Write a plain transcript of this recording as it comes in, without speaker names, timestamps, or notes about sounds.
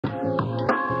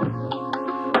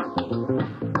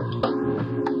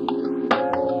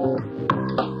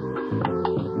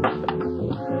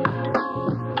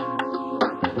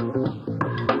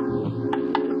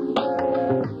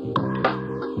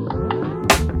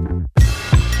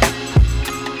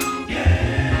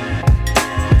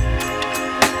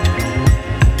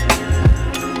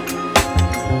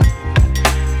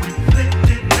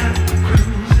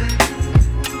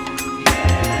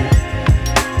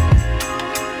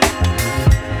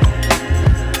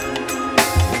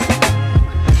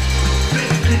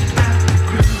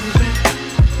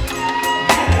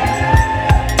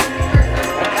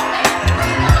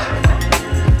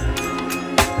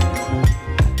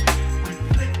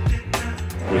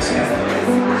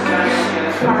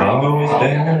I've always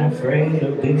been afraid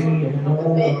of being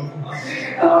alone.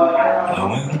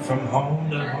 Going from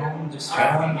home to home, just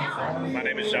trying to find. My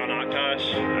name is Jon Aktas.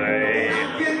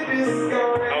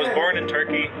 I was born in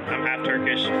Turkey. I'm half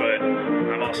Turkish, but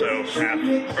I'm also half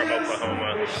from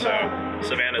Oklahoma. So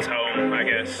Savannah's home, I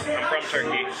guess. I'm from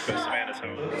Turkey, but Savannah's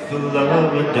home. The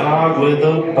love of a dog with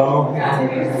a bone.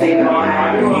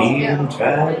 Even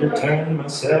tried to turn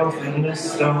myself into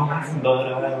stone,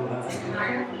 but I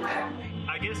lied.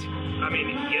 I mean,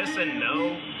 yes and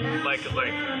no. Like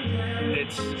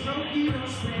it's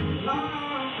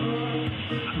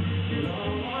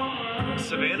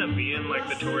Savannah being like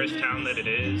the tourist town that it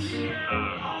is,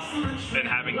 and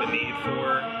having the need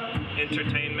for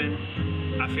entertainment.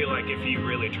 I feel like if you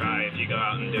really try, if you go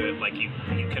out and do it, like you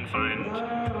can find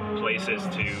places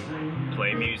to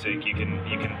play music. You can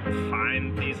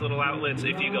find these little outlets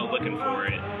if you go looking for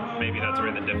it. Maybe that's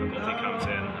where the difficulty comes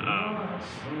in.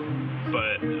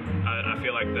 But I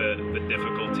feel like the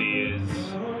difficulty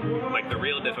is, like the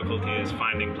real difficulty is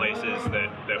finding places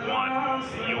that want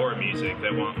your music,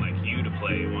 that want like you to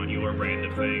play, want your brand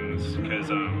of things. Because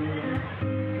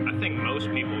I think most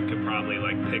people could probably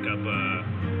like pick up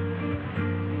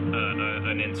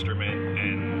an instrument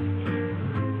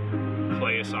and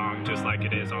play a song just like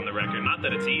it is on the record. Not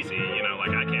that it's easy, you know, like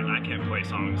I can't play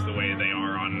songs the way they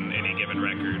are on any given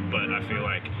record, but I feel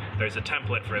like there's a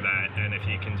template for that, and if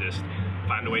you can just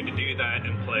find a way to do that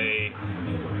and play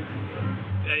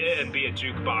and be a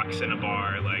jukebox in a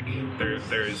bar, like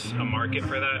there's a market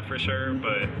for that for sure.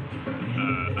 But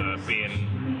being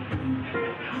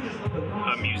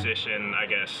a musician, I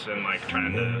guess, and like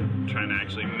trying to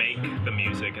actually make the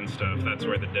music and stuff, that's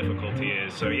where the difficulty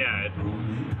is. So yeah,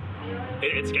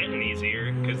 it's getting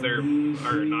easier, because there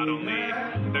are not only,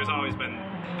 there's always been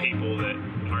people that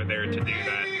are there to do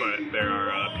that, but there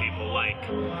are people like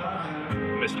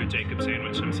Mr. Jacob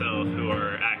Sandwich himself who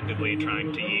are actively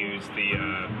trying to use the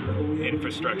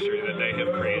infrastructure that they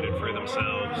have created for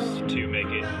themselves to make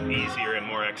it easier and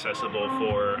more accessible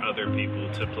for other people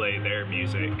to play their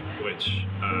music, which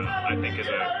I think is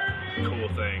a cool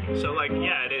thing. So like,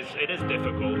 yeah, it is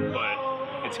difficult, but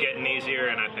it's getting easier,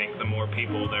 and I think the more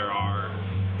people there are,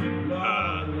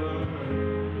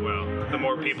 the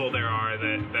more people there are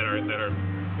that are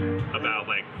about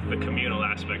like the communal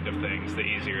aspect of things, the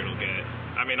easier it'll get.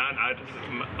 I mean,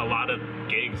 a lot of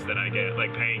gigs that I get,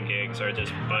 like paying gigs, are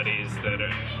just buddies that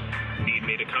need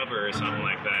me to cover or something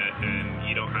like that, and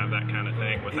you don't have that kind of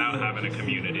thing without having a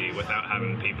community, without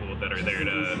having people that are there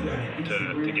to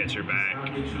get your back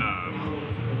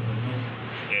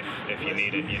if you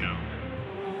need it, you know.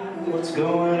 What's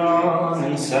going on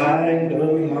inside of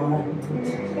mine?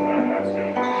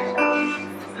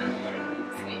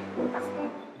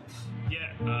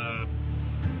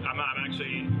 I'm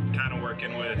actually kind of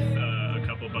working with a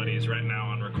couple buddies right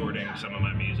now on recording some of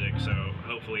my music, so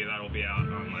hopefully that'll be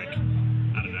out on, like,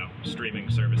 I don't know, streaming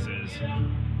services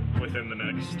within the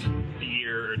next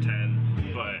year or 10.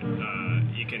 But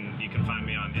you can find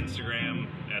me on Instagram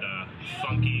at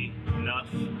Funky Nuff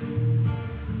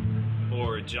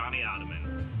or Johnny Ottoman.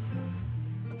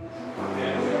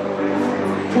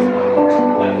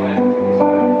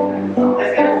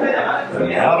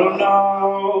 I don't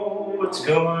know what's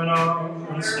going on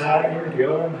inside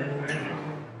your head.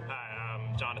 Hi,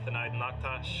 I'm Jonathan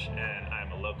Aktas, and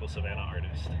I'm a local Savannah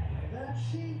artist.